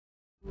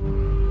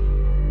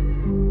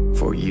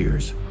For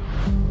years,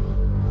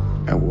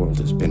 our world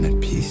has been at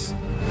peace.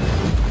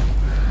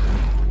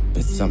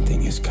 But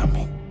something is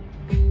coming.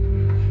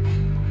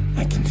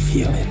 I can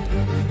feel it.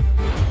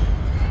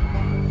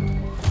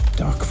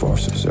 Dark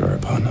forces are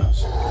upon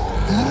us.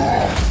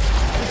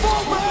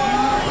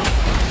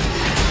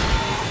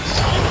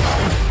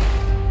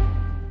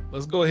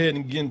 Let's go ahead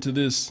and get into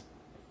this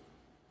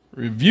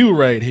review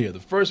right here.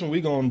 The first one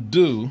we're going to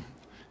do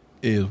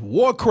is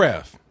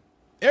Warcraft.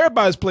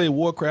 Everybody's played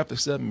Warcraft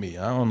except me.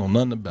 I don't know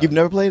nothing about it. You've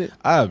never played it?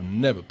 I've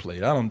never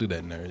played. I don't do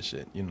that nerd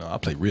shit. You know, I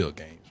play real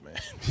games, man.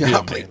 Yeah,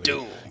 I play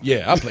Doom.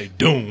 Yeah, I play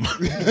Doom.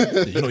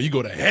 You know, you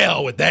go to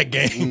hell with that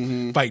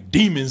game. Fight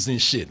demons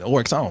and shit. The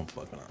orcs, I don't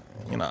fucking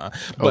know. You know.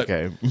 But,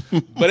 Okay.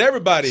 but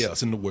everybody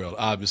else in the world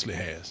obviously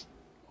has.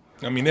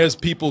 I mean, there's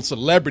people,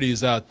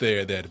 celebrities out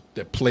there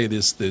that play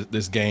this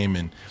game,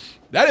 and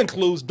that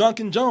includes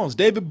Duncan Jones,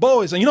 David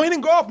Bowie. And you know, he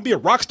didn't grow up and be a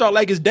rock star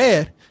like his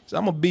dad. So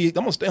I'm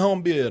gonna stay home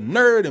and be a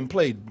nerd and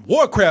play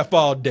Warcraft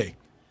all day.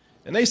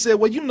 And they said,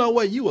 well, you know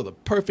what? You are the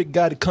perfect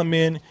guy to come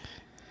in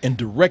and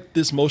direct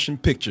this motion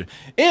picture.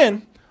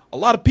 And a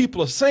lot of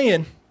people are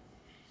saying,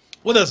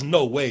 well, there's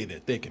no way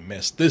that they can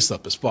mess this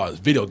up as far as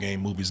video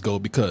game movies go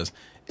because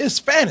it's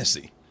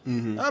fantasy.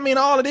 I mean,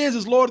 all it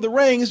is Lord of the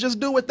Rings. Just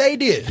do what they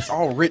did. It's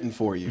all written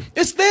for you.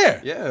 It's there.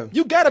 Yeah.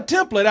 You got a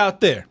template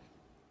out there.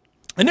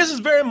 And this is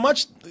very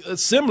much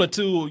similar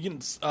to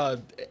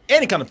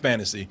any kind of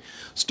fantasy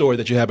story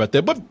that you have out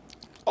there. But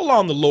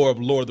along the lore of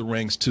Lord of the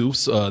Rings, too,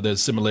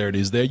 there's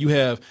similarities there. You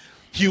have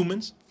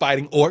humans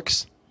fighting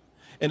orcs.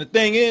 And the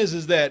thing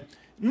is that,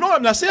 now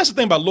see, that's the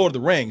thing about Lord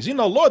of the Rings. You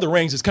know, Lord of the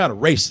Rings is kind of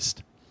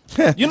racist.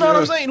 You know what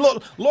I'm saying?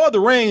 Lord of the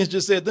Rings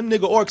just said, them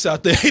nigga orcs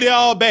out there, they're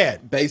all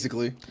bad.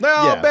 Basically. They're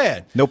all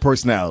bad. No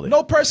personality.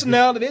 No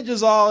personality. They're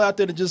just all out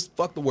there to just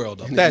fuck the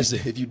world up. That's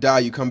it. If you die,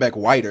 you come back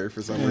whiter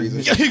for some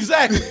reason. Yeah,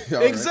 exactly.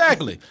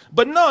 Exactly.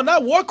 But no,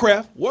 not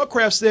Warcraft.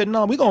 Warcraft said,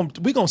 no, we're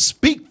gonna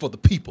speak for the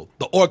people,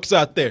 the orcs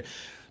out there.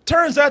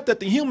 Turns out that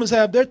the humans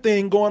have their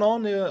thing going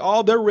on.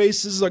 All their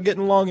races are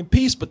getting along in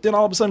peace, but then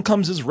all of a sudden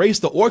comes this race,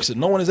 the orcs, that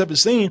no one has ever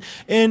seen.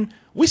 And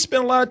we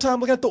spend a lot of time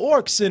looking at the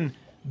orcs and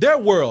their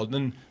world.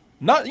 And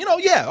not, you know,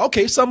 yeah,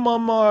 okay, some of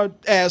them are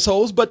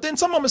assholes, but then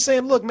some of them are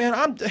saying, look,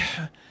 man,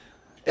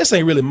 this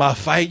ain't really my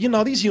fight. You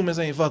know, these humans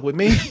ain't fuck with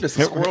me. Just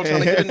a squirrel trying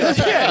to get a nut.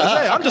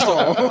 Yeah, I'm just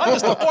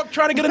a orc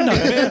trying to get a nut,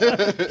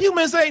 man.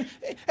 Humans ain't,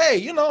 hey,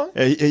 you know.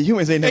 Hey,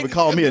 humans ain't never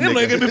called me a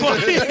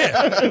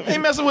nigga.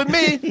 Ain't messing with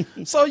me.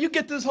 So you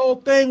get this whole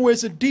thing where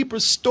it's a deeper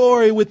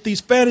story with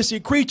these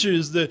fantasy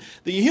creatures. The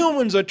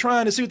humans are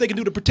trying to see what they can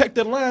do to protect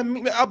their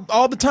land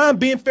all the time,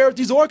 being fair with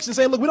these orcs and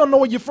saying, look, we don't know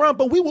where you're from,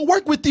 but we will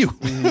work with you.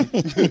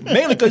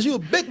 Mainly because you a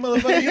big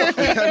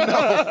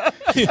motherfucker.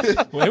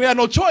 Well, we had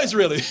no choice,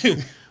 really.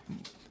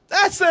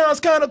 That sounds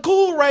kind of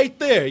cool right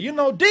there, you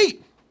know,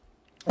 deep.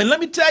 And let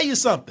me tell you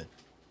something.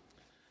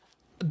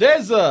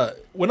 There's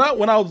when I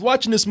was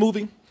watching this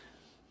movie,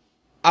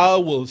 I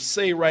will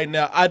say right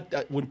now,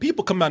 when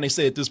people come out and they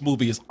say that this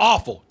movie is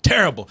awful,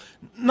 terrible.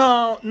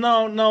 No.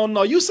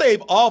 You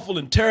save awful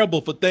and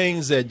terrible for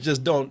things that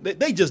just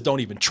they just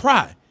don't even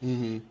try.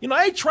 You know,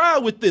 they try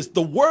with this.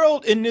 The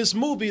world in this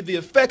movie, the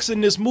effects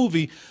in this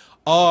movie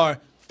are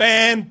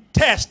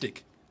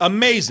fantastic,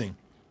 amazing.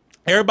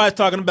 Everybody's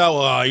talking about,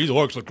 well, these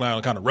orcs look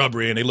kind of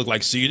rubbery and they look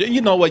like seed. And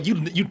you know what?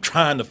 You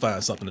trying to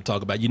find something to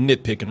talk about. You're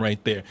nitpicking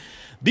right there.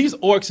 These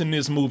orcs in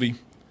this movie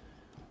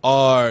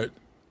are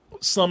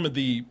some of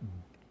the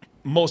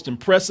most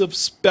impressive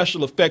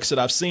special effects that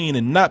I've seen,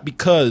 and not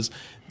because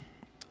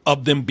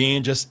of them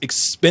being just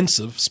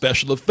expensive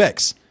special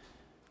effects.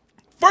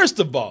 First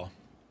of all,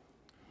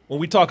 when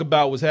we talk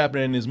about what's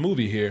happening in this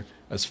movie here,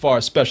 as far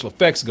as special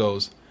effects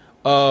goes,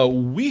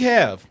 we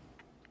have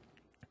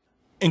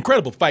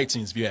incredible fight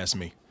scenes, if you ask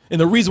me. And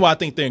the reason why I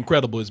think they're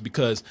incredible is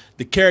because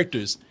the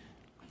characters,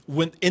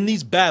 when in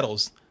these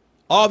battles,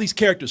 all these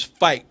characters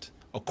fight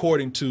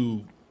according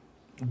to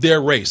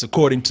their race,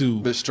 according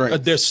to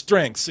their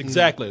strengths,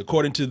 exactly,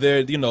 according to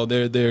their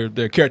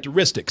their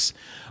characteristics.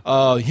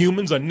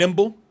 Humans are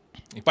nimble.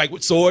 They fight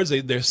with swords.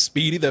 They're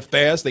speedy. They're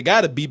fast. They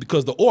got to be,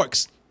 because the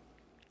orcs,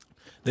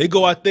 they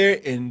go out there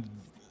and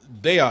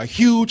they are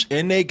huge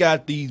and they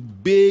got these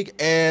big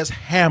ass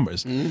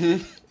hammers.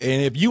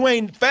 And if you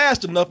ain't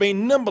fast enough, ain't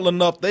nimble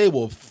enough, they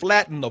will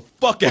flatten the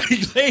fuck out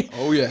of you.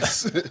 Oh,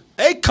 yes.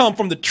 They come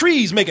from the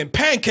trees making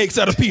pancakes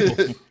out of people.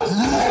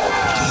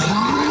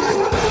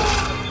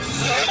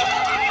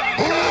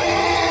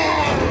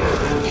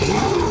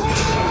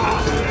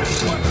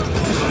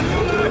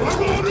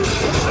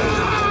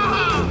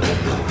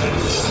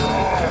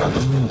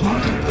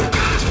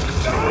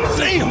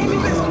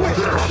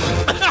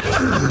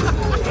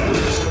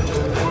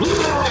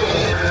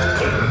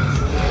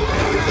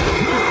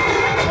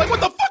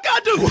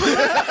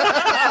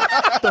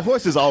 The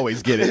horses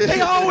always get it. They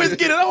always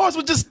get it. The horse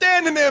was just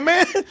standing there,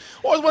 man.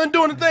 Horse wasn't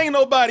doing a thing to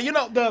nobody. You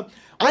know,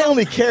 I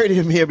only carried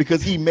him here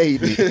because he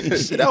made me.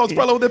 Shit, that was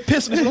probably over there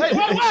pissing.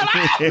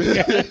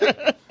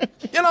 Hey,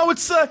 you know,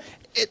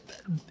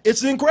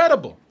 it's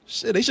incredible.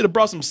 Shit, they should have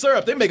brought some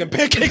syrup. They're making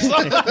pancakes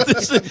all out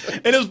this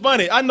shit. And it was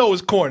funny. I know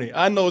it's corny.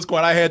 I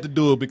had to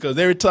do it because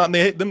every time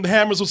them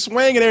hammers were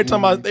swinging, every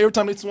time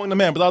they swung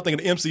them hammers, I was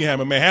thinking the MC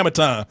Hammer, man, hammer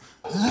time.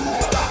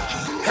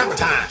 Hammer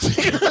time.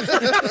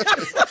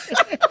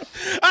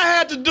 I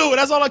had to do it.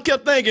 That's all I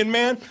kept thinking,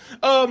 man.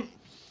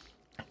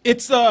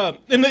 It's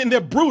and they're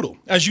brutal,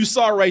 as you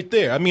saw right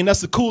there. I mean, that's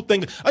the cool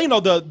thing. You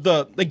know,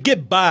 they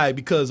get by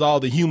because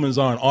all the humans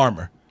are in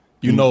armor.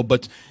 You know,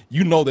 but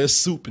you know there's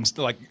soup and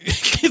stuff. Like,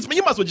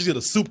 you might as well just get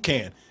a soup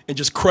can and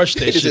just crush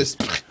that shit.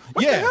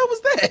 What the hell was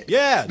that?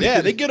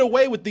 Yeah, they get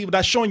away with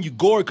without showing you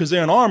gore because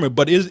they're in armor,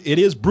 but it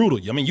is brutal.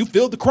 I mean, you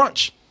feel the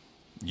crunch,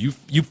 you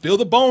feel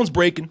the bones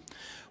breaking,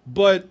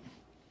 but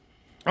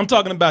I'm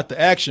talking about the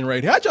action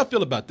right here. How'd y'all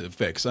feel about the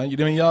effects? Huh? You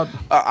mean y'all?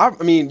 I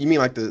mean, you mean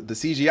like the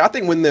CG? I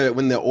think when the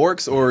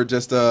orcs or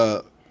just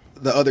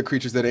the other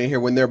creatures that are in here,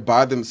 when they're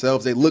by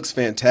themselves, it looks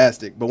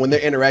fantastic. But when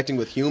they're interacting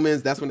with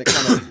humans, that's when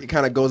it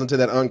kind of goes into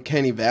that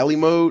uncanny valley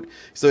mode.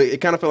 So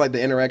it kind of felt like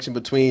the interaction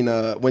between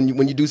when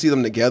you do see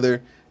them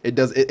together,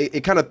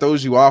 it kind of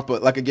throws you off.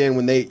 But like again,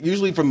 when they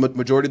usually for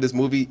majority of this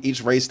movie,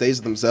 each race stays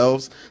to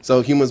themselves.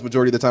 So humans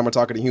majority of the time are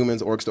talking to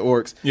humans, orcs to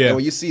orcs. Yeah. And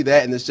when you see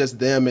that and it's just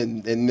them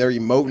and they're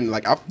emoting,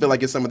 like I feel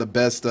like it's some of the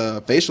best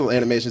facial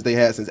animations they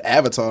had since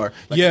Avatar.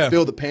 Like, yeah. You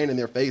feel the pain in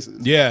their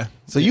faces. Yeah.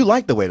 So you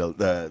like the way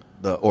the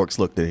orcs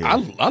looked at here?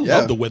 I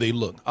love the way they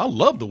look. I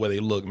love the way they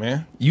look,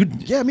 man.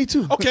 Yeah, me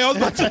too. Okay, I was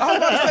about to say,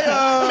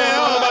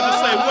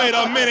 wait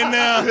a minute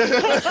now.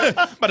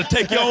 About to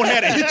take your own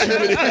hat and hit you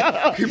with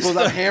it. He pulls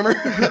out a hammer. You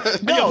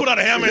put out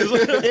a hammer.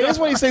 It is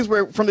one of these things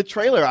where from the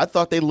trailer, I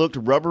thought they looked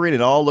rubbery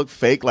and all looked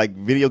fake, like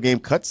video game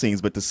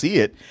cutscenes. But to see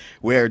it,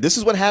 where this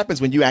is what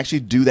happens when you actually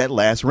do that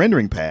last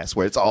rendering pass,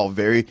 where it's all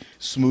very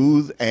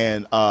smooth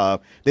and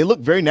they look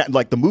very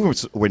like the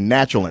movements were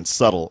natural and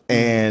subtle.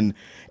 And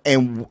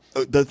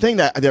the thing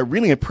that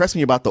really impressed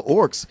me about the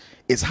orcs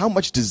is how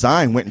much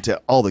design went into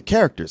all the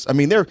characters. I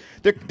mean, they're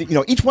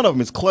each one of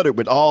them is cluttered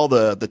with all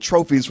the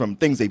trophies from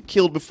things they've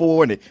killed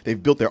before, and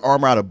they've built their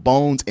armor out of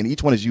bones, and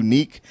each one is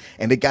unique,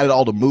 and they got it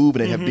all to move,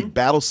 and they have big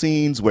battle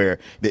scenes where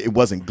it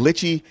wasn't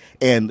glitchy.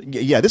 And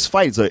yeah, this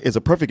fight is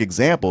a perfect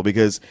example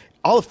because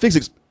all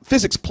the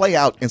physics play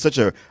out in such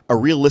a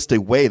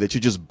realistic way that you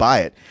just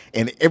buy it.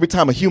 And every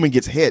time a human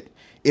gets hit,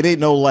 it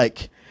ain't no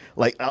like,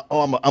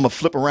 I'm a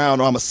flip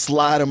around or I'm a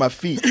slide on my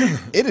feet.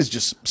 It is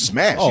just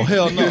smash. Oh,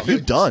 hell no. You're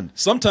done.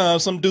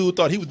 Sometimes some dude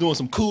thought he was doing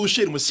some cool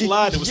shit and was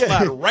sliding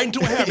right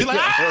into a hammer. He's like,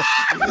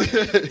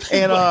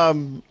 ah!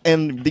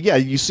 And yeah,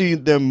 you see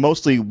them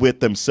mostly with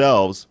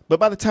themselves, but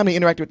by the time they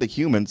interact with the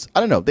humans, I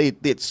don't know, they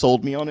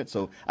sold me on it,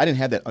 so I didn't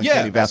have that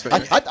uncanny valley.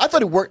 I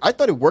thought it worked. I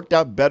thought it worked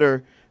out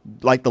better.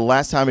 Like the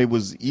last time it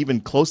was even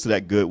close to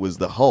that good was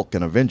the Hulk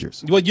and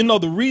Avengers. Well,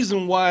 the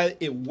reason why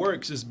it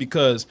works is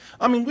because,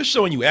 I mean, we're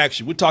showing you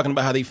action. We're talking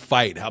about how they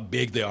fight, how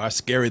big they are, how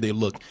scary they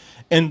look.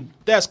 And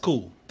that's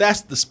cool.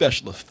 That's the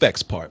special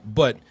effects part.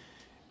 But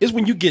it's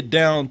when you get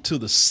down to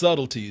the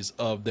subtleties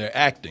of their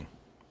acting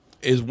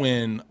is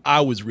when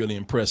I was really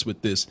impressed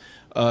with this.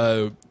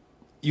 You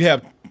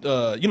have,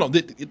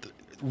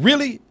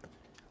 really,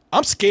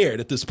 I'm scared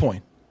at this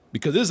point.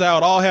 Because this is how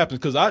it all happens.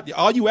 Because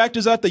all you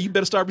actors out there, you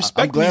better start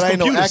respecting these computers.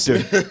 I'm glad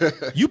I ain't no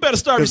actor. You better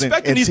start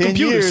respecting these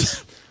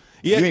computers.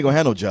 You ain't gonna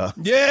have no job.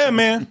 Yeah,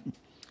 man.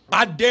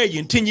 I dare you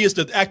in 10 years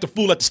to act a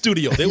fool at the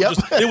studio. They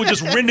would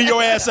just render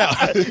your ass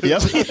out.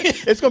 Yep.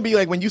 It's gonna be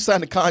like when you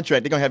sign the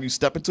contract, they're gonna have you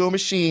step into a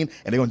machine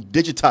and they're gonna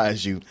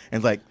digitize you. And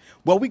it's like,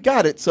 well, we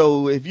got it.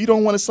 So if you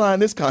don't want to sign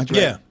this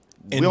contract,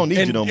 we don't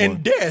need you no more.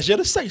 And dares you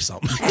to say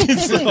something.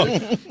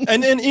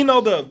 And then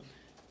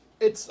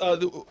it's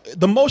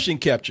the motion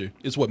capture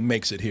is what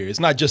makes it here. It's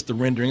not just the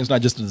rendering. It's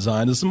not just the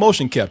design. It's the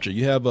motion capture.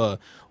 You have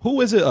who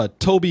is it?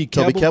 Toby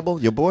Kebbell? Toby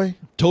Kebbell, your boy.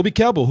 Toby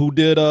Kebbell, who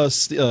did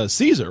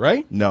Caesar,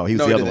 right? No, he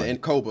was the other one.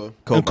 And Koba.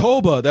 And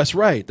Koba. That's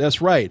right.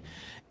 That's right.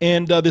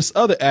 And this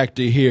other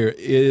actor here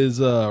is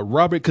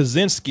Robert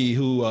Kaczynski,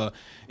 who,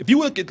 if you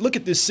look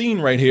at this scene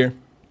right here,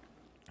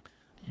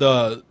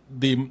 the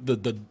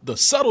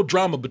subtle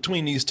drama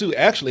between these two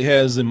actually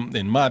has,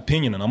 in my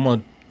opinion, and I'm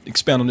gonna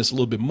expand on this a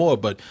little bit more,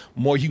 but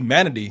more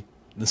humanity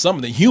than some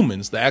of the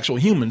humans, the actual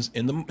humans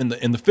in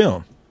the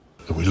film.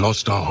 We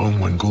lost our home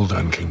when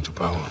Gul'dan came to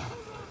power.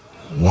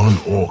 One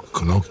orc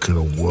cannot kill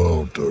a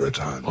world,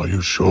 Duratan. Are you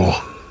sure?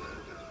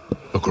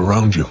 Look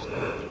around you.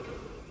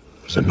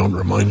 Does it not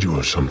remind you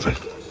of something?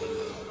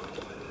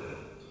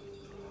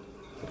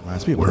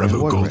 Wherever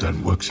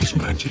Gul'dan works his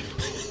magic,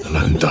 the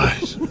land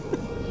dies.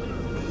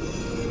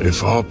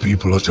 If our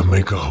people are to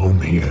make a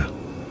home here,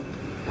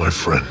 my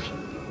friend,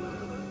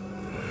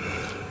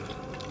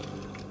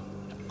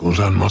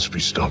 Gul'dan must be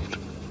stopped.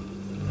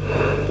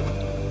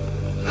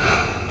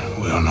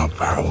 We are not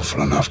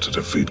powerful enough to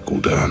defeat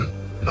Gul'dan.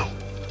 No.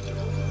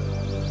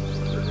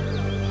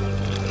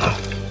 No.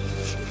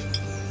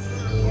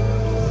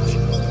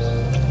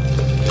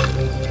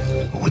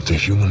 But with the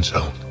humans'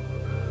 help,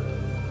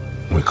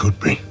 we could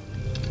be.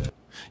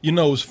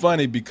 It's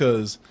funny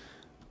because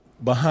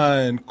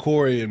behind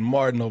Corey and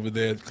Martin over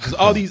there because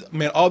all these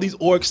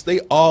orcs, they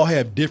all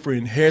have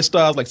different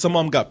hairstyles. Like some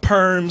of them got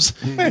perms,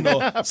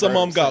 some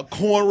of them got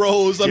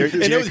cornrows.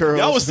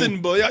 Y'all was sitting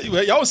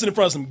in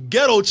front of some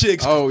ghetto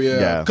chicks. Oh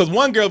yeah. Because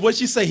one girl, what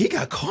she say? He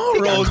got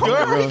cornrows,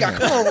 girl. He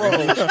got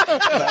cornrows.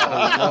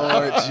 Oh,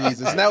 Lord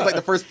Jesus. And that was like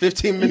the first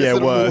 15 minutes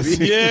of the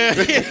movie.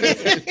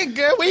 Yeah.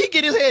 Girl, where he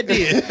get his head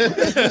did?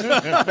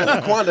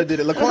 Laquanda did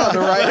it. Laquanda,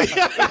 right?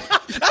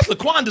 That's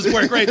Laquanda's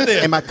work right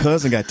there. And my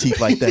cousin got teeth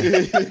like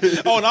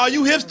that. Oh, and all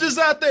you hipsters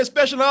out there,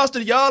 especially in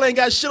Austin, y'all ain't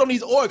got shit on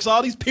these orcs.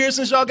 All these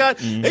piercings y'all got,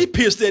 they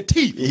pierce their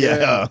teeth.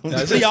 Yeah.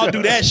 So y'all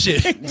do that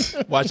shit.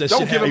 Watch that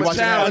Don't shit. give him a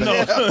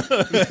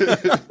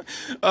challenge.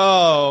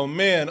 Oh,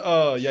 man.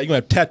 Yeah, you're going to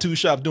have tattoo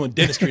shops doing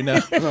dentistry now.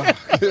 I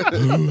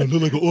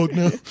look like an orc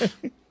now.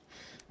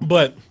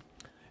 But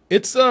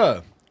it's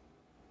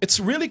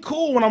really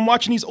cool when I'm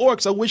watching these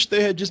orcs. I wish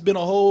there had just been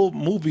a whole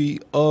movie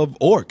of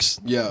orcs.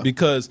 Yeah.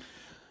 Because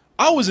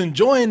I was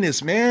enjoying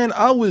this, man.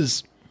 I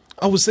was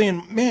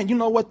saying, man, you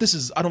know what?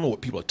 I don't know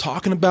what people are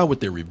talking about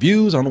with their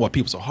reviews. I don't know why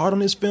people are so hard on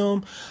this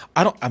film.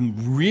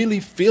 I'm really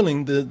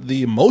feeling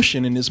the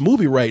emotion in this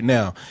movie right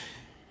now.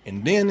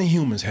 And then the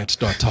humans had to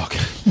start talking.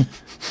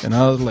 And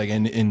I was like,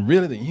 and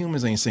really the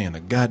humans ain't saying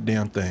a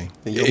goddamn thing.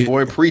 And your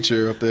boy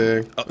Preacher up there.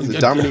 Is it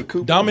Dominic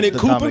Cooper? Dominic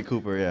Cooper? Dominic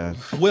Cooper, yeah.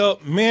 Well,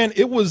 man,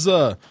 it was,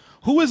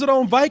 who is it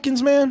on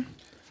Vikings, man?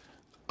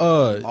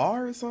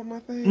 R or something, I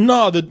think.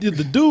 No, the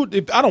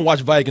dude. I don't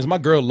watch Vikings. My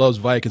girl loves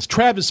Vikings.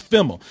 Travis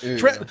Fimmel.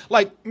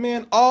 Yeah.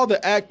 Man, all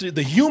the actors,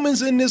 the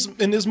humans in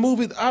this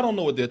movie, I don't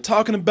know what they're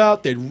talking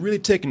about. They're really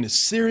taking this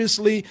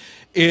seriously,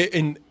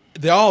 and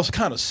they're all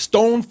kind of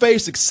stone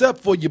faced, except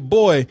for your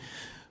boy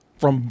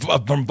from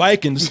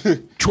Vikings,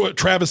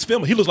 Travis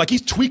Fimmel. He looks like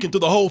he's tweaking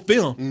through the whole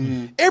film.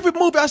 Mm-hmm. Every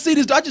movie I see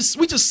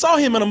we just saw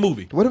him in a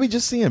movie. What did we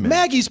just see him in?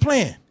 Maggie's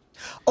Plan.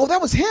 Oh,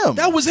 that was him.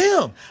 That was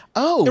him.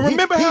 Oh, and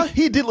remember how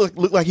he did look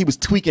like he was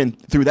tweaking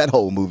through that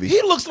whole movie.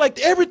 He looks like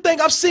everything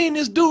I've seen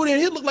this dude in.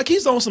 He looked like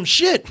he's on some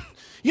shit.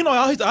 You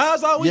know, his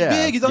eyes always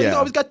big. He's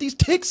always got these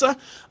ticks. I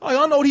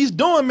don't know what he's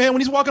doing, man,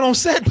 when he's walking on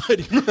set, but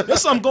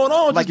there's something going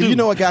on with like, this if dude. you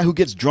know a guy who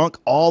gets drunk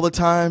all the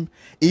time,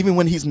 even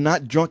when he's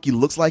not drunk, he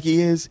looks like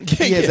he is.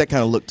 He has that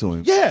kind of look to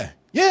him. Yeah.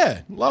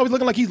 Yeah, always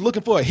looking like he's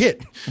looking for a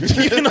hit.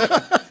 You know?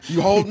 You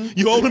holding?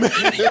 You holding, man?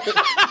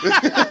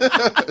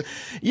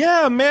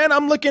 Yeah, man,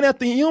 I'm looking at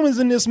the humans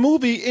in this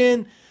movie,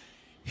 and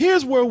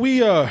here's where we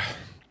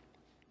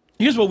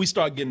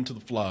start getting to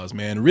the flaws,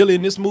 man. Really,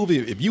 in this movie,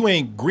 if you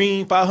ain't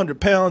green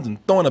 500 pounds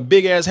and throwing a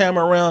big-ass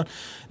hammer around,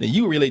 then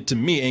you really, to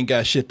me, ain't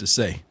got shit to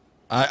say.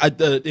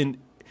 And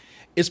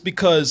it's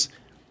because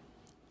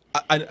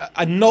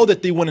I know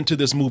that they went into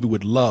this movie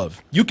with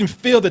love. You can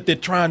feel that they're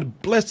trying to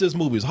bless this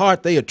movie's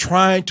heart. They are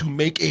trying to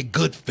make a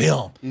good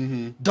film.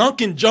 Mm-hmm.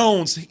 Duncan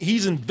Jones,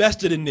 he's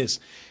invested in this.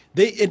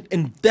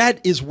 And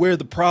that is where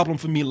the problem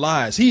for me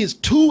lies. He is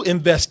too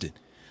invested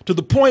to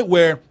the point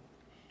where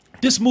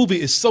this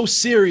movie is so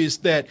serious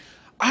that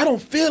I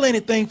don't feel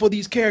anything for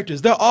these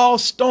characters. They're all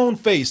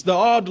stone-faced. They're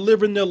all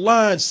delivering their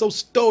lines so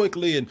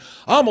stoically and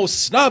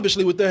almost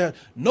snobbishly with their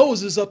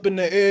noses up in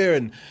the air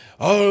and,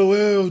 oh,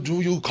 where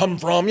do you come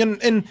from?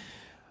 And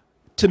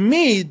to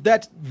me,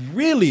 that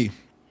really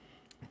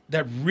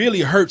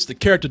hurts the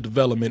character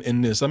development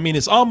in this. I mean,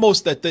 it's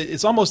almost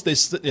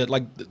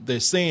they're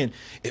saying,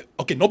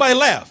 okay, nobody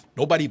laugh,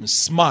 nobody even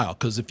smile,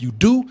 because if you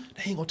do,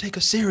 they ain't gonna take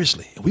us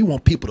seriously. And we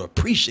want people to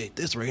appreciate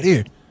this right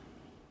here.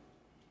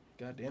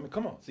 God damn it,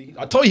 come on. See,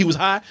 I told you he was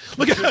high.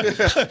 Look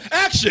at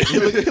action. He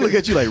look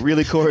at you like,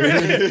 really, Corey?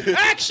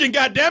 Action,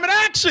 God damn it,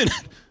 action.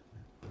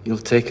 You'll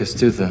take us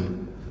to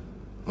them,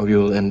 or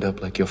you'll end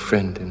up like your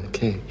friend in the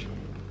cage.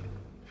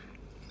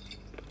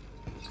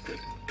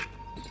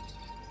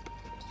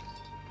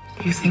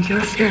 You think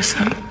you're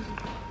fearsome?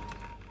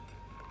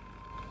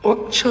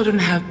 Or children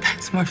have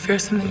pets more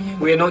fearsome than you?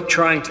 We're not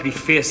trying to be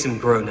fearsome,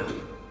 Grona.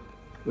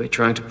 We're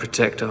trying to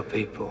protect our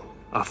people,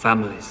 our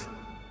families.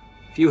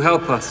 If you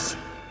help us,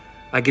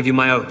 I give you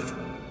my oath.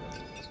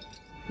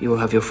 You will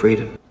have your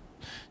freedom.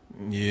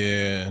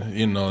 Yeah,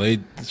 you know,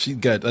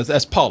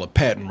 that's Paula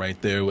Patton right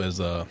there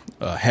as a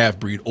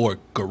half-breed orc,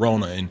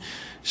 Corona, and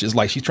she's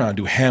trying to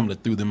do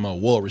Hamlet through them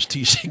walrus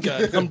teeth she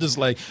got. I'm just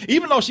like,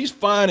 even though she's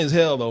fine as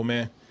hell though,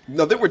 man.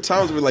 No, there were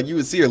times where you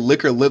would see her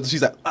lick her lips.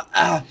 She's like,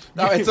 All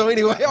right, so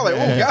anyway, I'm like,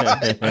 oh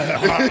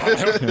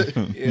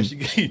God. Yeah,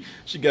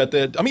 she got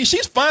that. I mean,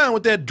 she's fine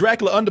with that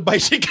Dracula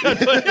underbite she got.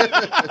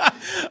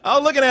 I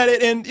was looking at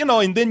it, and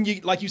and then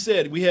like you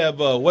said, we have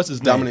what's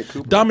his name,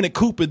 Dominic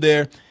Cooper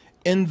there,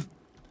 and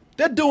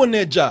they're doing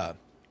their job.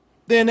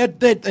 And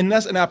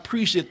I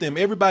appreciate them.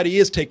 Everybody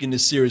is taking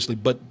this seriously,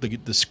 but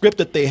the script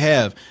that they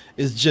have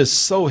is just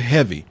so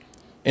heavy,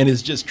 and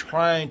it's just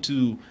trying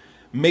to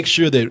make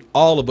sure that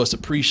all of us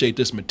appreciate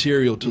this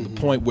material to the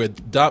point where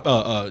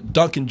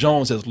Duncan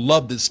Jones has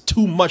loved this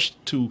too much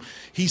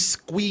he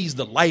squeezed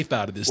the life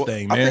out of this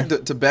thing, man. I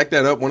think to back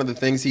that up, one of the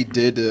things he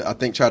did to, I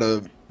think, try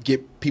to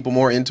get people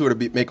more into it or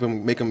make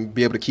them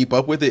be able to keep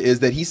up with it is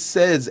that he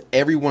says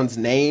everyone's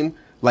name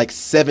like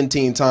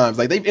 17 times.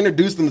 Like they've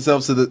introduced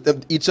themselves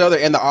to each other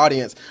and the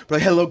audience. But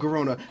like, hello,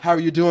 Garona. How are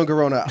you doing,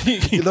 Garona?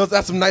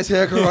 That's some nice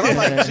hair, Garona. I'm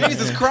like,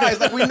 Jesus Christ.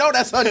 Like we know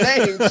that's her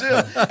name.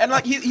 Chill. And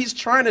like he's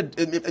trying to.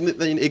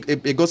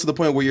 It goes to the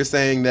point where you're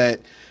saying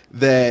that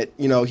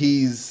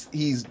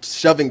he's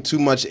shoving too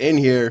much in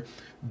here.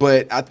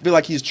 But I feel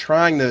like he's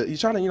trying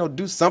to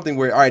do something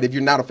where, all right, if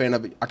you're not a fan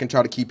of it, I can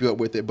try to keep you up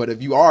with it. But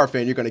if you are a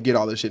fan, you're going to get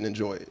all this shit and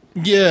enjoy it.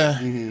 Yeah.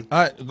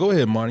 Go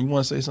ahead, Martin. You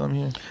want to say something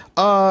here?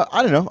 I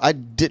don't know. I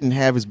didn't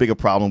have as big a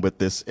problem with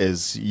this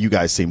as you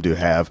guys seem to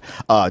have.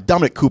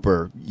 Dominic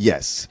Cooper,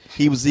 yes,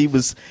 he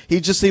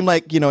just seemed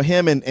like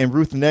him and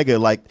Ruth Negga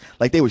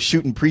like they were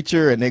shooting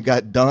Preacher and they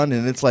got done,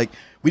 and it's like,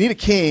 we need a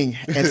king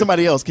and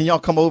somebody else. Can y'all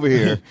come over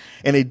here?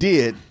 And they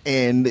did,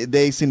 and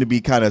they seem to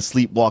be kind of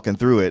sleepwalking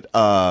through it.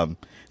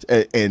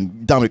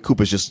 And Dominic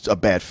Cooper's just a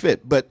bad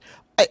fit. But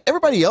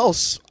everybody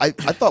else, I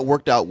thought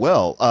worked out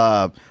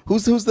well.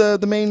 Who's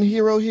the main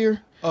hero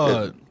here?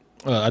 I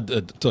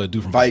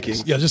do from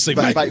Vikings. Yeah, just say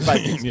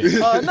Vikings.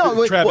 Yeah.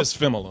 Travis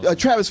Fimmel.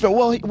 Travis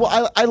Fimmel.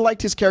 Well, I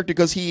liked his character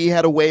because he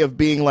had a way of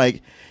being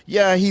like,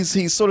 yeah,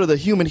 he's sort of the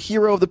human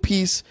hero of the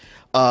piece.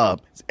 At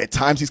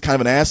times he's kind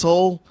of an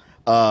asshole.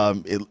 A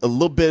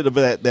little bit of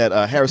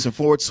that Harrison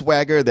Ford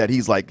swagger that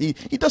he's like, he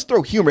does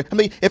throw humor. I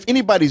mean, if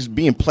anybody's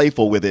being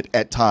playful with it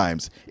at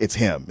times, it's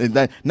him.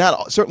 And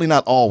certainly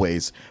not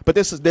always, but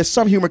there's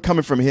some humor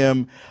coming from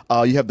him.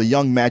 You have the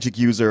young magic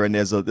user, and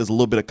there's a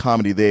little bit of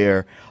comedy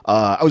there.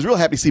 I was real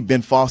happy to see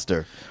Ben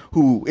Foster,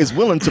 who is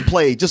willing to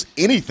play just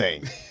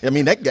anything. I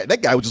mean,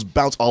 that guy would just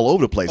bounce all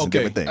over the place in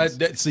different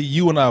things. See,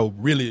 you and I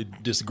really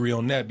disagree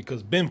on that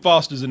because Ben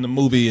Foster's in the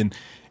movie, and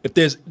if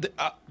there's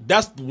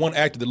that's the one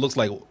actor that looks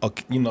like,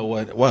 you know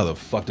what? Why the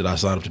fuck did I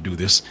sign up to do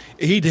this?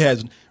 He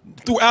has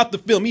throughout the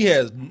film he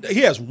has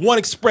one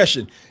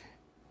expression,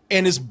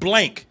 and it's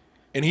blank,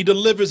 and he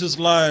delivers his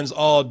lines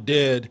all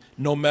dead,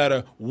 no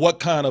matter what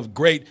kind of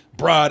great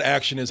broad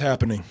action is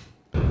happening.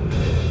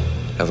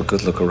 Have a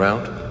good look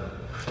around.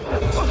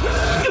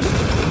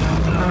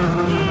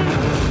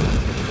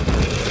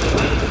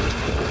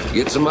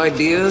 Get some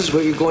ideas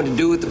what you're going to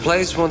do with the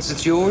place once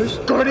it's yours?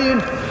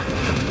 Guardian,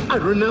 I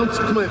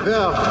renounced my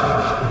vow.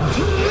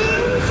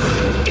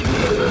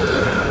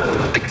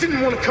 I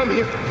didn't want to come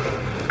here.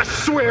 I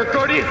swear,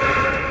 Guardian.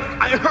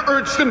 I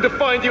urged them to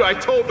find you. I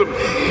told them.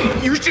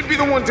 You should be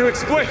the one to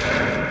explain.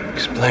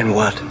 Explain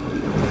what?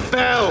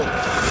 Val.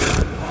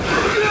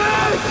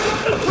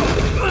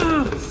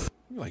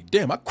 Like,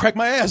 damn, I cracked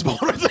my ass bone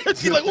right there.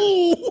 She's like,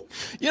 ooh,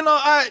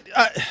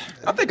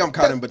 I think I'm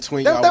caught in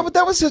between.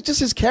 That was just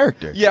his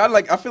character. Yeah,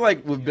 I feel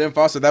like with Ben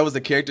Foster, that was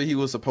the character he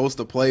was supposed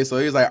to play. So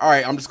he was like, all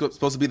right, I'm just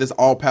supposed to be this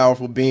all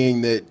powerful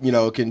being that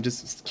can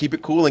just keep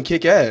it cool and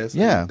kick ass.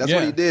 Yeah, that's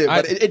what he did.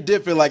 But it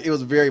did feel like it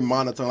was very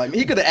monotone. Like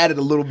he could have added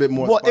a little bit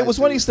more. Well, it was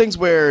one of these things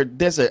where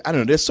there's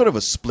sort of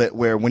a split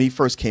where when he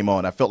first came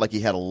on, I felt like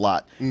he had a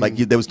lot. Like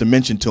there was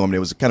dimension to him. There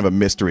was kind of a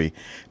mystery.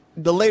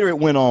 The later it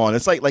went on,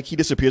 it's like he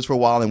disappears for a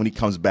while, and when he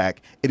comes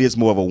back, it is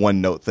more of a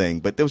one-note thing.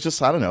 But there was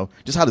just, I don't know,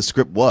 just how the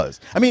script was.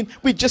 I mean,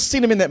 we just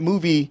seen him in that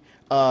movie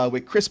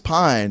with Chris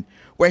Pine,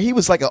 where he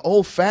was like an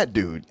old fat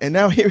dude, and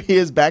now here he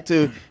is back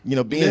to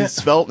being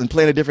svelte and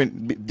playing a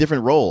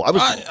different role.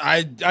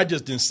 I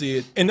just didn't see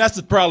it, and that's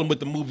the problem with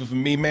the movie for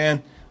me,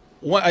 man.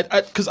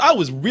 Because I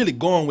was really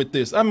going with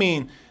this. I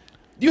mean,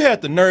 you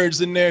had the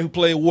nerds in there who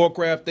played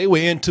Warcraft. They were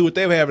into it.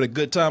 They were having a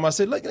good time. I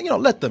said,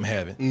 let them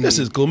have it. This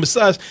is cool.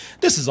 Besides,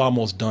 this is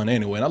almost done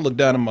anyway. And I looked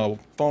down at my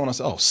phone. I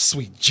said, oh,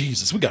 sweet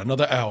Jesus, we got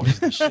another hour of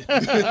this shit.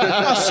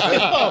 I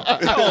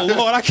said, oh,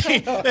 Lord, I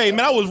can't. Hey,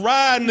 man, I was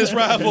riding this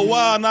ride for a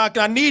while now.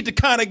 I need to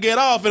kind of get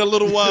off in a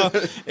little while.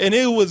 And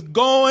it was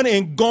going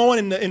and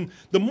going. And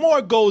the more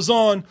it goes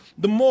on,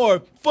 the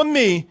more, for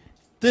me,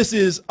 this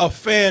is a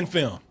fan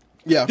film.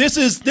 Yeah.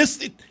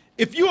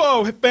 If you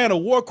are a fan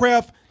of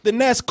Warcraft, then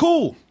that's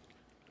cool.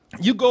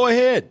 You go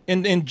ahead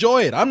and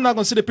enjoy it. I'm not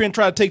going to sit up here and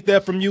try to take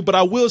that from you, but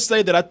I will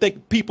say that I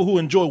think people who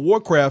enjoy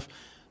Warcraft,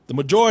 the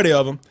majority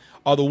of them,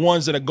 are the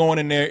ones that are going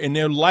in there and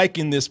they're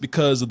liking this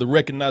because of the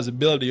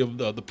recognizability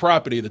of the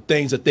property, the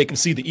things that they can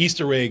see, the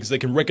Easter eggs. They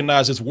can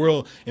recognize this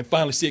world and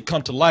finally see it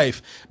come to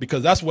life.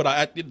 Because that's what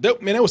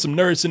there was some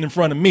nerds sitting in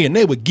front of me and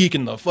they were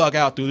geeking the fuck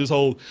out through this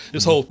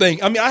whole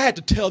thing. I mean, I had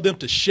to tell them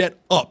to shut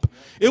up.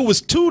 It was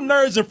two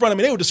nerds in front of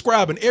me. They were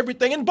describing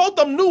everything, and both of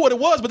them knew what it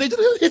was, but they just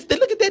look at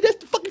that. That's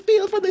the fucking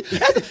field from that's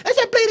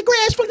that blade of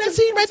grass from that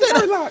scene right there.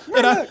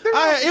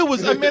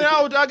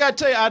 I got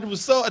to tell you,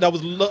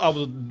 I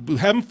was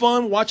having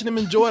fun watching them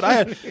enjoy it. I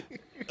had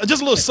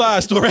just a little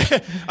side story.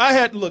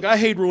 I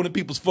hate ruining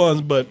people's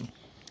fun, but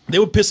they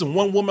were pissing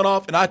one woman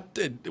off, and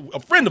a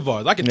friend of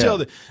ours, I can tell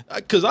that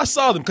because I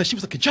saw them because she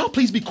was like, "Could y'all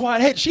please be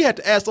quiet?" She had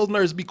to ask those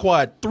nerds to be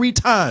quiet 3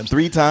 times.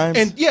 3 times?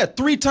 And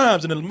 3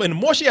 times. And the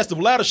more she asked, the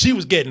louder she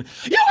was getting.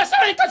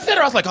 Somebody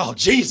consider. I was like, "Oh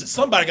Jesus,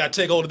 somebody got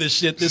to take hold of this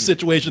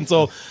situation."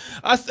 So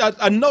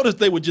I noticed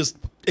they were just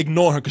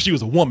ignore her because she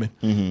was a woman.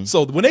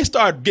 So when they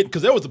started getting,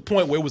 because there was a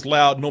point where it was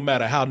loud, no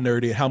matter how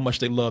nerdy and how much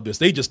they love this,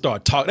 they just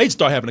start talking. They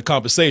start having a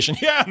conversation.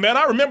 Yeah, man,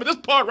 I remember this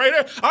part right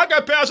there. I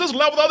got past this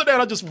level the other day.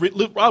 And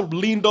I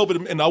leaned over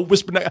them and I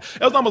whispered. It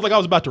was almost like I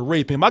was about to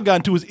rape him. I got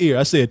into his ear.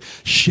 I said,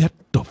 "Shut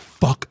the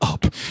fuck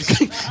up." You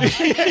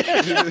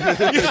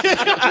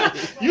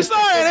saw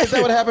it? Is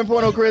that what happened,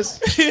 Porno Chris?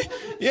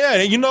 Yeah,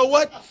 and you know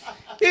what?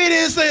 He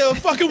didn't say a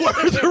fucking word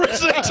the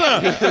rest of the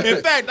time.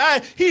 In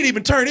fact, he didn't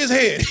even turn his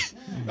head.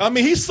 I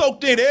mean, he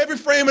soaked in every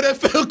frame of that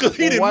film because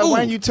he didn't move.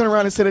 Why didn't you turn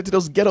around and say that to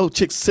those ghetto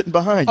chicks sitting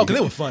behind you? Oh, because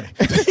they were funny.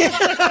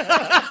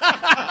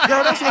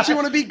 Girl, that's what you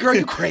want to be? Girl,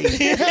 you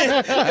crazy. Yeah,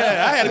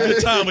 I had a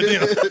good time with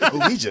them.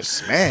 Oh, we just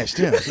smashed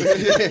him.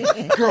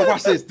 Girl,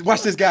 watch this.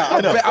 Watch this guy.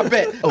 I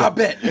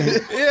bet.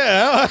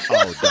 Yeah.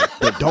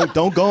 Oh,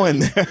 don't go in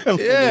there.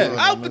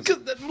 Yeah. Because,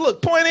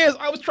 look, point is,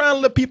 I was trying to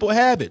let people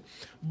have it.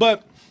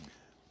 But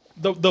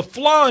the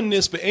flaw in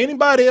this for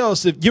anybody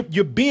else, if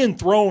you're being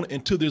thrown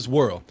into this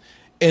world,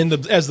 and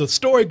as the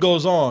story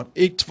goes on,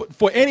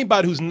 for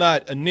anybody who's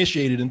not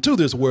initiated into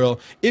this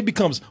world, it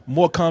becomes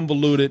more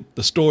convoluted.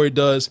 The story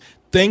does.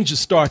 Things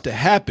just start to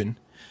happen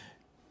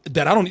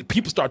that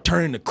people start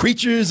turning to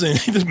creatures, and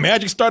this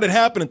magic started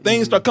happening.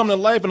 Things start coming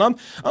to life, and I'm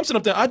sitting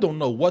up there. I don't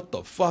know what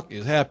the fuck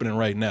is happening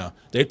right now.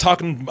 They're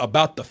talking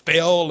about the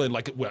Fel and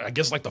I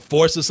guess like the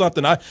Force or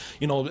something. When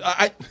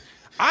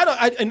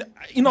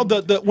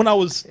I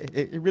was,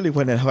 it really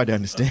wasn't that hard to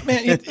understand. Man,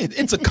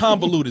 it's a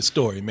convoluted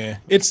story, man.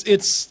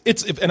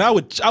 And I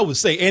would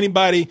say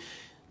anybody,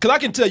 because I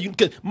can tell you,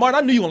 Martin,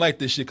 I knew you wouldn't like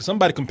this shit because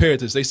somebody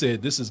compared this. They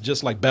said this is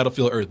just like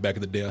Battlefield Earth back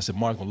in the day. I said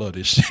Martin gonna love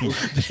this shit.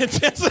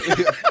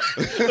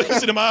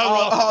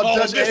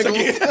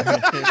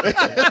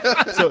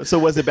 So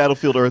was it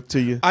Battlefield Earth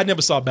to you? I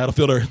never saw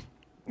Battlefield Earth.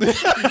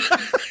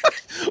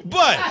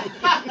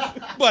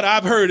 But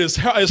I've heard it's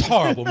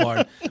horrible,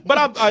 Martin.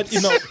 But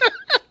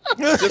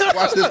just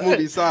watch this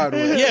movie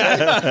sideways.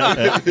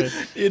 Yeah.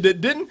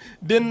 Didn't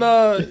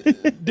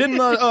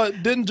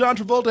John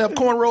Travolta have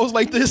cornrows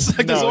like this?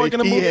 Like this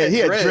organ movie? He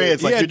had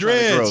dreads. Like he had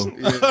dreads.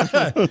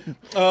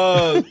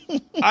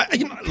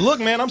 Look,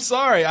 man, I'm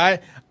sorry.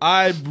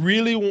 I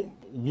really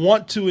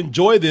want to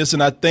enjoy this,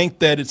 and I think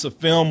that it's a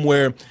film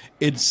where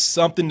it's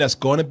something that's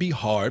going to be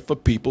hard for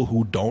people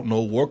who don't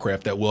know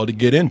Warcraft that well to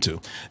get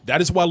into.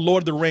 That is why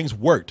Lord of the Rings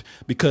worked,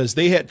 because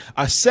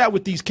I sat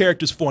with these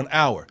characters for an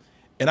hour,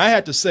 and I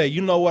had to say,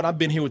 you know what, I've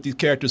been here with these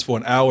characters for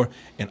an hour,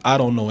 and I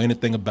don't know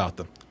anything about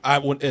them.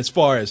 As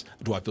far as,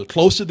 do I feel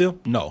close to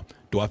them? No.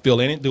 Do I feel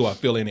any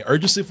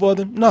urgency for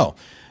them? No.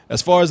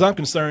 As far as I'm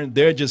concerned,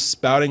 they're just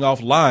spouting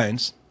off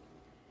lines,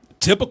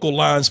 typical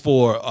lines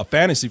for a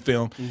fantasy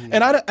film,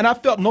 and I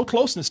felt no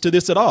closeness to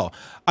this at all.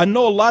 I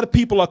know a lot of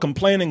people are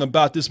complaining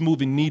about this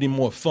movie needing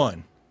more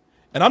fun,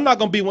 and I'm not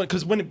going to be one,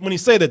 because when you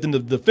say that, then the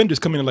defenders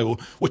come in and like, well,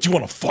 what, you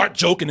want a fart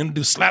joke and then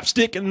do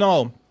slapstick? And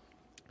no,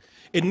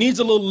 it needs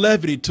a little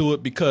levity to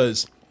it,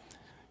 because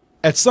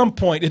at some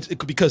point,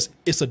 because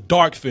it's a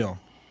dark film.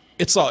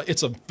 It's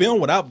a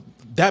film without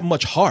that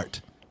much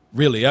heart,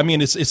 really. I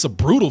mean, it's a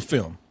brutal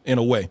film in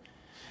a way,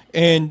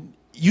 and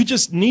you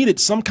just needed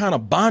some kind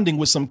of bonding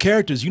with some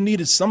characters. You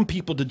needed some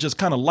people to just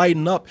kind of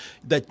lighten up,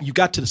 that you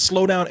got to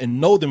slow down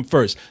and know them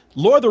first.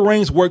 Lord of the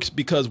Rings works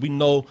because we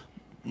know,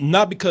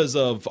 not because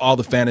of all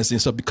the fantasy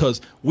and stuff,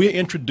 because we're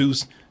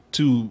introduced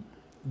to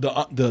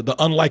the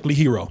unlikely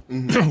hero.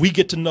 We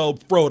get to know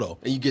Frodo.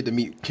 And you get to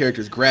meet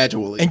characters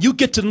gradually. And you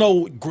get to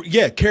know,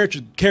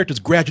 characters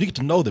gradually. You get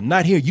to know them.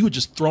 Not here. You were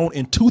just thrown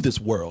into this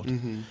world.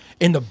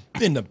 And the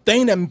thing that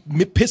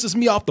pisses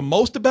me off the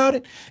most about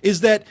it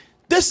is that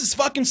this is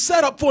fucking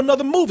set up for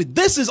another movie.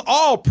 This is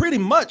all pretty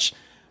much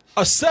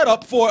a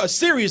setup for a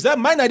series that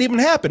might not even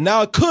happen.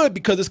 Now it could,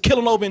 because it's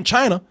killing over in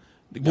China,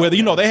 where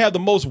they have the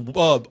most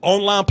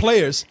online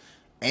players,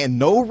 and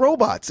no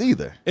robots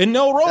either. And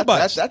no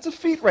robots. That's a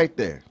feat right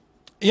there.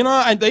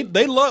 And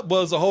they love. Well,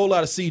 there's a whole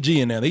lot of CG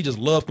in there. They just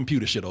love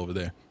computer shit over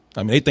there.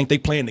 I mean, they think they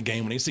playing the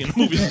game when they see the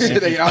movies.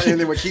 They out in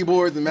there with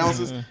keyboards and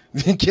mouses,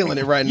 killing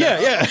it right now.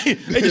 Yeah.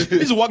 They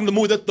just walking the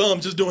movie with their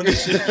thumbs, just doing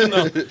this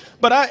shit.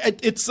 But I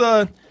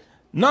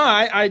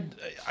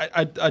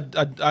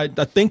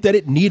think that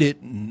it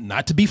needed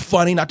not to be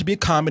funny, not to be a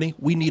comedy.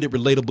 We needed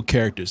relatable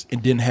characters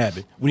and didn't have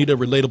it. We needed a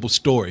relatable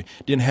story,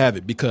 didn't have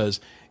it,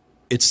 because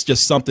it's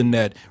just something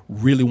that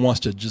really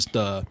wants to just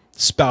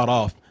spout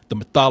off the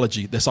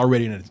mythology that's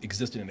already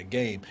existed in the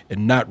game,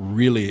 and not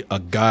really a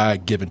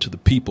guide given to the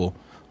people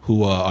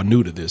who are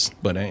new to this.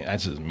 But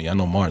that's just me. I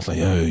know Martin's like,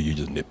 oh, you're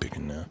just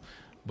nitpicking now.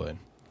 But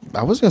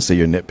I was gonna say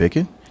you're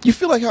nitpicking. You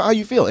feel like how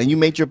you feel, and you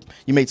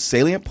made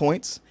salient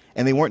points,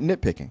 and they weren't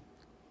nitpicking.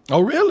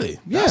 Oh, really?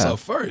 Yeah. That's our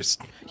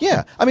first.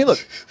 Yeah. I mean,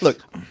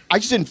 look. I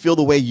just didn't feel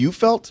the way you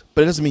felt,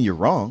 but it doesn't mean you're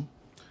wrong.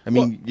 I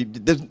mean,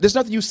 there's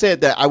nothing you said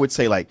that I would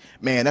say like,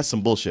 man, that's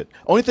some bullshit.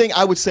 Only thing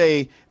I would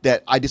say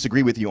that I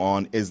disagree with you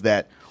on is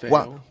that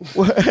while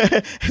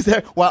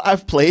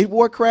I've played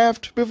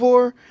Warcraft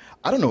before,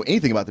 I don't know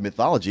anything about the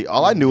mythology.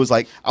 All I knew was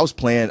like I was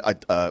playing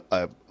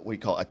a what do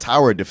you call a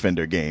tower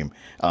defender game,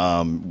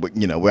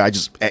 where I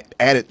just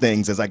added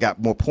things as I got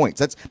more points.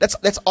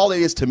 That's all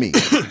it is to me.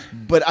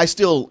 But I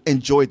still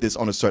enjoyed this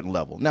on a certain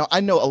level. Now, I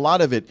know a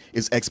lot of it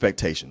is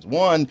expectations.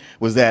 One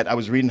was that I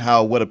was reading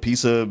what a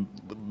piece of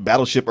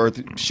Battleship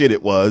Earth shit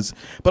it was,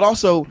 but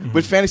also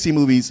with fantasy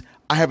movies,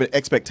 I have an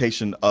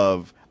expectation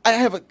of. I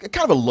have a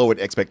kind of a lowered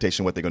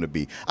expectation of what they're going to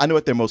be. I know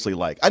what they're mostly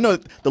like. I know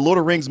the Lord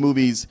of the Rings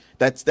movies,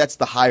 that's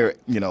the higher,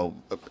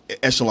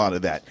 echelon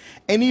of that.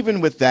 And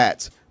even with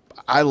that,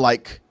 I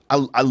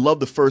love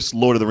the first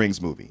Lord of the Rings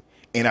movie.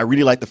 And I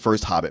really like the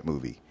first Hobbit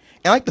movie.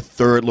 And I like the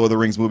third Lord of the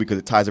Rings movie because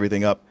it ties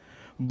everything up.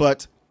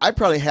 But I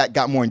probably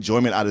got more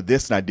enjoyment out of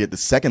this than I did the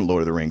second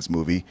Lord of the Rings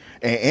movie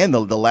and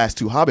the last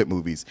two Hobbit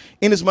movies.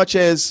 In as much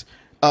as,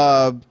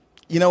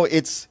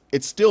 it's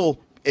still...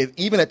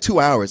 even at 2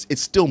 hours,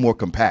 it's still more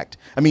compact.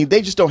 I mean,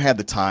 they just don't have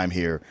the time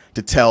here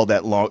to tell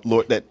that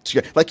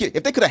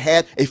if they could have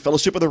had a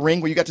Fellowship of the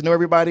Ring where you got to know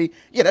everybody,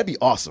 yeah, that'd be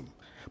awesome.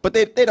 But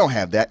they don't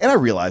have that, and I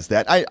realize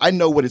that. I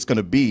know what it's going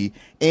to be,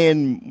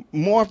 and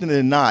more often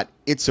than not,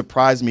 it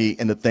surprised me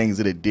in the things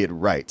that it did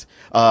right.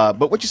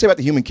 But what you say about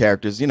the human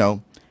characters,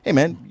 hey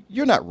man,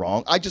 you're not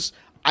wrong.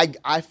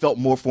 I felt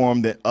more for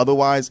them than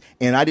otherwise,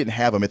 and I didn't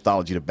have a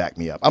mythology to back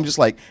me up. I'm just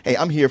like, hey,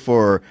 I'm here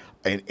for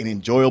an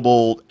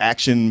enjoyable,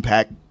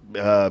 action-packed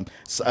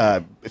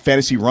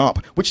fantasy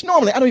romp, which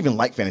normally I don't even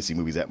like fantasy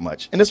movies that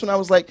much. And this one I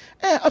was like,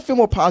 I feel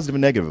more positive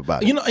and negative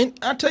about it. And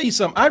I'll tell you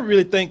something. I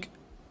really think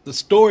the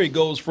story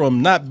goes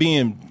from not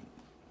being,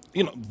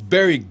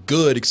 very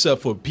good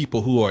except for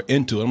people who are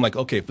into it. I'm like,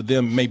 okay, for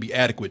them maybe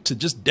adequate to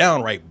just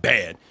downright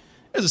bad.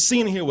 There's a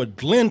scene here where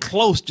Glenn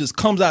Close just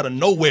comes out of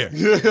nowhere.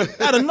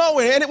 Out of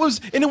nowhere. And it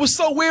was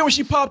so weird when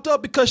she popped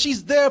up because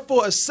she's there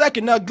for a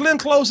second. Now, Glenn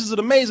Close is an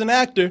amazing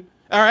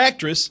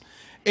actress.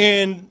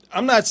 And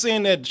I'm not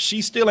saying that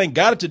she still ain't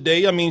got it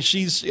today. I mean,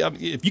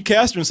 if you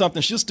cast her in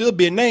something, she'll still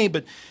be a name,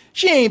 but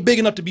she ain't big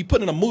enough to be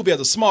put in a movie as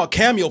a small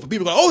cameo for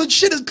people to go, oh,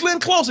 shit, it's Glenn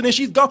Close, and then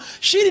she's gone.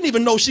 She didn't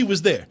even know she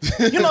was there.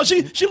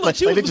 She looked.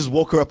 They just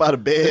woke her up out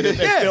of bed and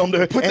filmed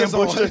her,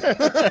 ambushed her.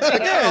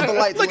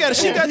 Look at her.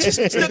 She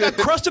still got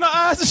crust in her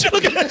eyes, and she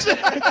look at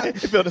it.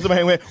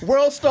 Somebody went,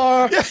 World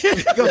Star.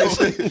 She's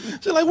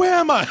like, where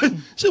am I?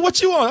 She,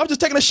 what you on? I was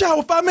just taking a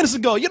shower 5 minutes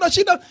ago.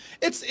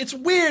 It's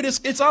weird.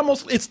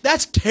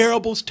 That's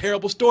terrible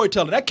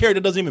storytelling. That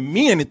character doesn't even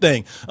mean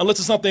anything unless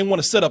it's something they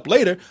want to set up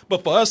later.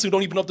 But for us who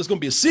don't even know if there's going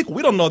to be a sequel,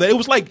 we don't know that. It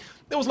was like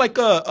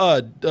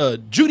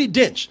Judi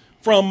Dench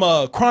from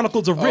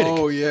Chronicles of Riddick.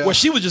 Oh, yeah. Where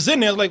she was just in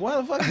there like, why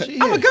the fuck is she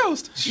here? I'm a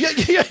ghost.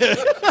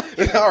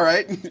 Yeah. All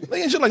right.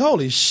 And she's like,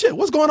 holy shit,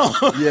 what's going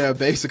on? Yeah,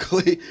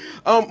 basically.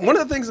 One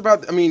of the things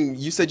about,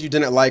 you said you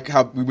didn't like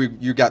how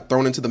you got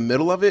thrown into the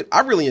middle of it. I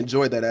really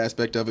enjoyed that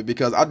aspect of it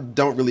because I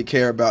don't really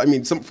care about,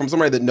 from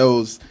somebody that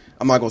knows,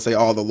 I'm not going to say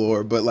all the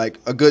lore, but like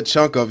a good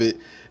chunk of it,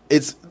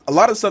 it's a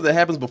lot of stuff that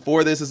happens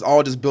before this is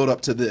all just built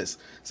up to this.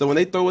 So when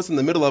they throw us in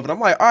the middle of it, I'm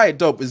like, all right,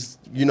 dope.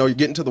 You're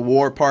getting to the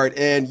war part,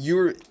 and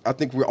I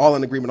think we're all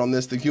in agreement on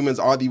this. The humans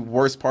are the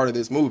worst part of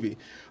this movie.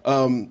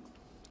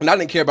 And I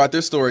didn't care about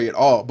their story at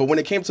all. But when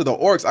it came to the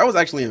orcs, I was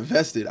actually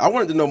invested. I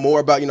wanted to know more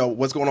about,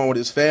 what's going on with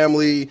his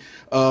family.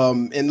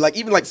 And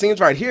even scenes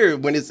right here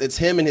when it's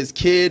him and his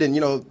kid and,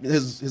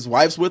 his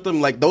wife's with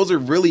him. Like, those are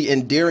really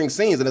endearing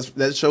scenes. And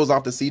that shows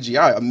off the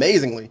CGI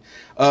amazingly.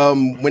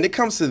 When it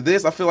comes to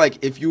this, I feel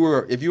like if you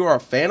are a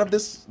fan of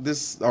this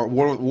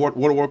World of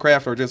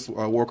Warcraft or just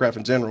Warcraft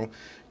in general,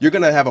 you're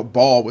gonna have a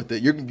ball with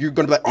it. You're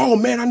gonna be like, oh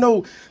man, I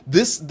know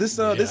this scene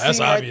right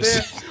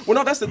obvious. there. Well,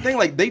 no, that's the thing.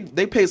 Like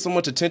they paid so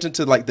much attention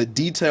to like the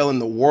detail in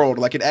the world.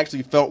 Like it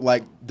actually felt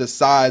like the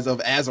size of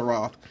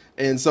Azeroth.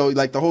 And so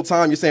like the whole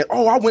time you're saying,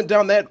 oh, I went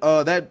down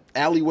that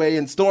alleyway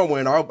in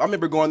Stormwind. I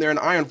remember going there in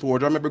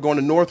Ironforge. I remember going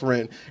to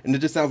Northrend. And it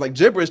just sounds like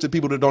gibberish to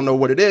people that don't know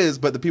what it is.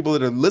 But the people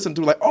that are listening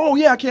to it, like, oh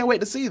yeah, I can't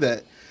wait to see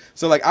that.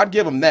 So like I'd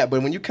give them that,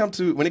 but when it comes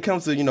to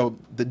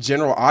the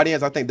general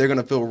audience, I think they're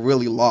gonna feel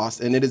really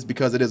lost, and it is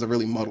because it is a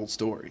really muddled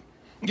story.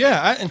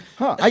 Yeah,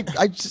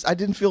 I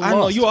didn't feel lost. I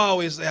know you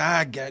always say,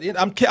 I got it.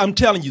 I'm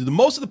telling you,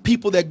 most of the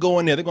people that go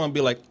in there, they're gonna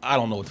be like, I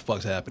don't know what the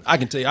fuck's happened. I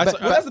can tell you.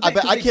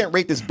 I can't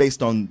rate this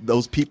based on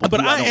those people. But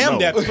I am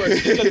that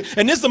person,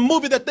 and this is a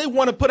movie that they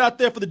want to put out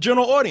there for the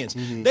general audience.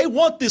 Mm-hmm. They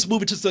want this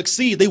movie to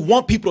succeed. They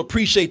want people to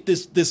appreciate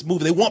this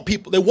movie. They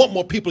want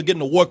more people to get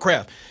into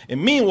Warcraft.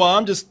 And meanwhile,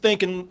 I'm just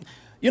thinking,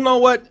 you know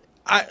what?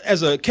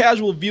 As a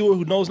casual viewer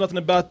who knows nothing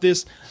about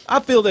this, I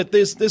feel that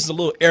this is a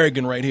little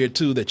arrogant right here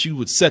too, that you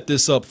would set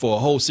this up for a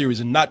whole series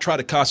and not try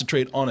to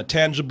concentrate on a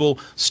tangible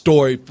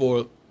story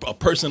for a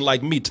person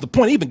like me, to the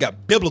point it even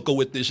got biblical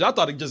with this shit. I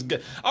thought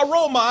I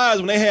rolled my eyes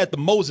when they had the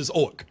Moses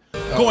orc.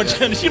 going,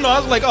 you know, I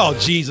was like, oh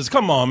Jesus,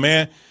 come on,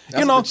 man. That's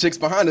you know, what the chicks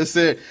behind us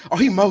said, "Oh,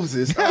 he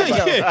Moses." I was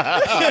like,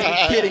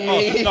 yeah. kidding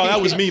me? No, that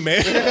was me,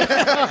 man.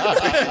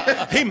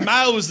 He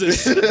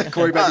Moses.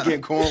 Korey about to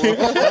get cornrow.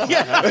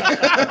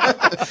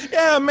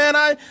 Yeah, man.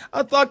 I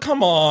thought,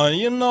 come on,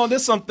 you know,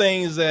 there's some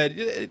things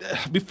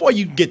that before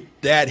you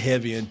get that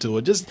heavy into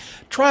it, just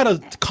try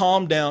to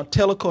calm down,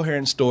 tell a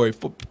coherent story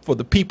for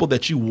the people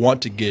that you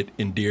want to get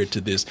endeared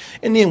to this,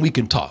 and then we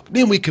can talk,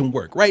 then we can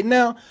work. Right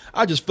now,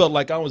 I just felt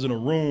like I was in a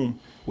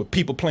room with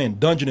people playing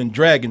Dungeons and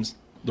Dragons.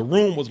 The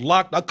room was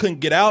locked. I couldn't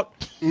get out.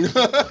 And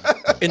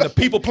the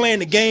people playing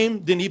the game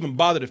didn't even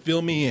bother to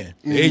fill me in.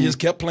 They just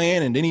kept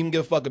playing and didn't even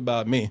give a fuck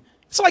about me.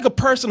 It's like a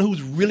person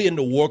who's really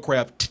into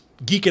Warcraft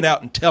geeking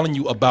out and telling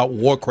you about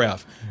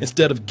Warcraft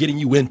instead of getting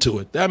you into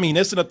it. I mean,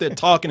 they're sitting up there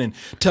talking and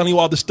telling you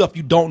all the stuff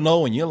you don't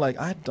know, and you're like,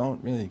 I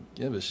don't really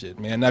give a shit,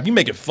 man. Now, if you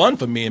make it fun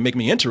for me and make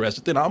me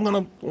interested, then I'm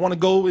going to want to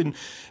go and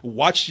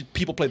watch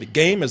people play the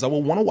game as I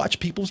will want to watch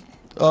people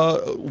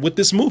with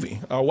this movie.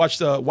 Watch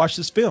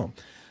this film.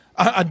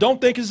 I don't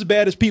think it's as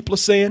bad as people are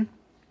saying.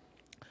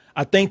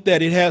 I think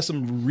that it has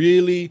some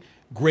really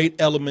great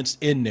elements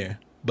in there,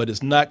 but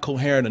it's not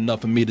coherent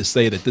enough for me to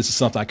say that this is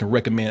something I can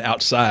recommend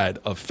outside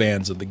of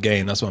fans of the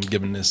game. That's why I'm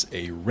giving this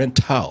a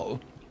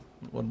rental.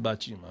 What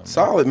about you, man?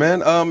 Solid,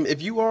 man.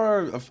 If you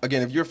are,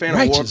 again, if you're a fan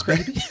of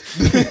Warcraft,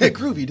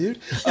 groovy, dude.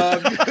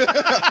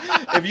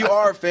 If you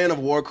are a fan of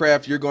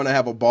Warcraft, you're going to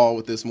have a ball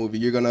with this movie.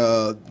 You're going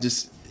to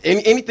just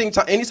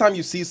anytime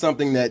you see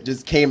something that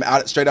just came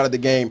out straight out of the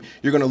game,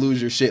 you're gonna lose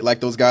your shit like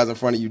those guys in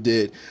front of you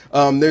did.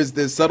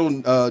 There's subtle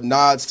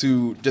nods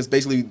to just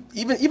basically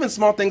even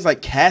small things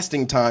like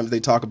casting times they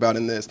talk about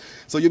in this.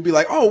 So you'll be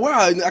like, oh wow,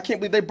 I can't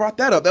believe they brought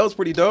that up. That was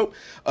pretty dope.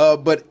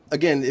 But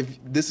again, if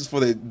this is for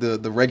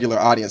the regular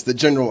audience, the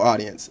general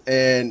audience,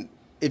 and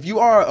if you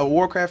are a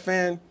Warcraft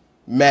fan,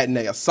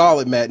 matinee, a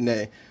solid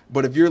matinee.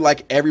 But if you're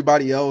like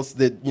everybody else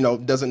that, you know,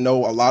 doesn't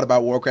know a lot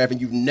about Warcraft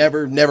and you've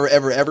never,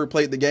 ever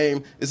played the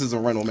game, this is a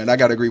rental, man. I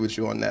got to agree with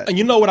you on that. And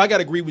you know what? I got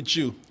to agree with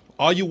you.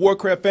 All you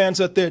Warcraft fans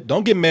out there,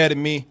 don't get mad at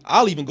me.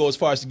 I'll even go as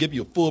far as to give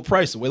you a full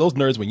price. The way those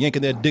nerds were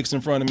yanking their dicks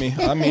in front of me.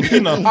 I mean, you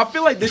know. I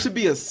feel like there should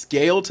be a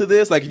scale to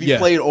this. Like if you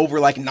played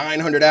over like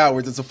 900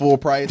 hours, it's a full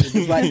price. If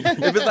it's like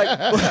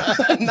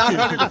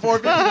 900 to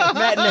 450,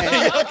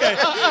 matinee. Okay.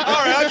 All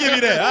right, I'll give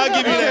you that.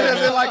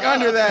 If it's like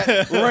under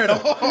that,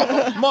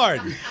 rental.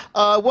 Martin.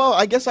 Well,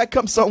 I guess I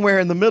come somewhere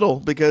in the middle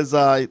because,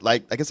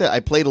 like I said, I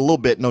played a little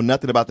bit, know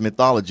nothing about the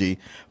mythology,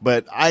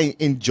 but I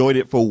enjoyed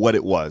it for what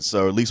it was,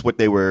 or at least what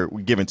they were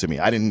giving to me.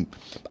 I didn't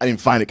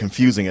find it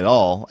confusing at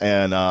all,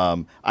 and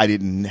I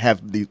didn't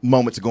have the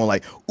moments of going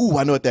like, "Ooh,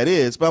 I know what that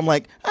is." But I'm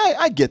like,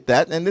 I get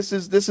that, and this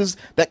is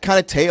that kind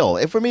of tale.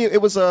 And for me,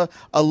 it was a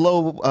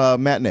low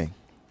matinee.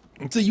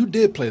 So you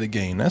did play the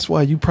game. That's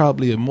why you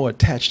probably are more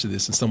attached to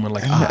this than someone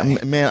like I.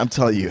 Man, I'm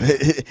telling you,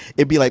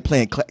 it'd be like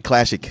playing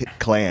Clash of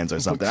Clans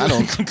or something. I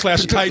don't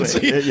Clash of Titans.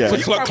 Yeah. So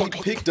you probably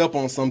picked up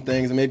on some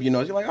things, and maybe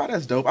you're like, oh,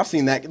 that's dope. I've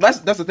seen that. That's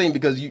the thing,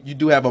 because you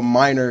do have a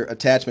minor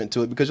attachment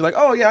to it, because you're like,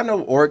 oh yeah, I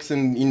know orcs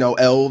and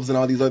elves and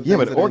all these other things. Yeah,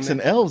 but orcs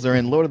and elves are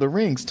in Lord of the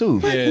Rings too.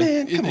 Yeah.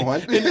 Man, come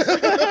on.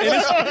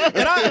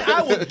 And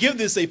I will give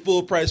this a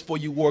full price for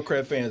you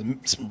Warcraft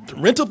fans.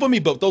 Rental for me,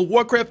 but those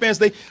Warcraft fans,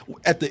 they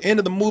at the end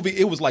of the movie,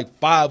 it was like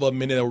 5 of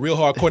them in there, real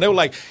hardcore. They were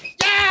like,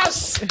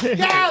 yes,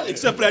 yes.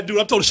 Except for that dude,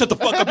 I'm told to shut the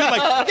fuck up. He's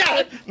like,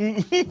 yeah.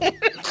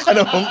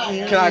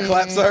 Can I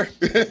clap, sir?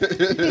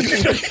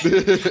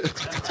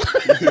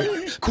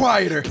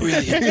 Quieter.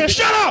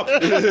 Shut up.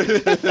 He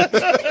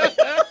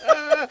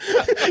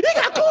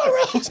got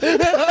cornrows.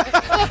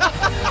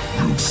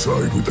 You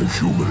side with the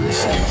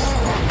humans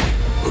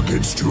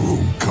against your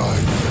own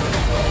kind.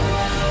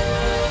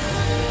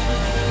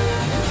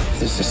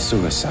 This is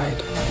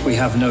suicide. We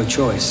have no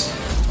choice.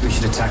 We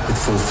should attack with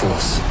full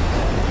force.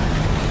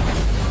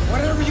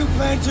 Whatever you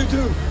plan to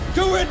do,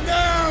 do it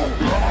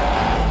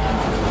now!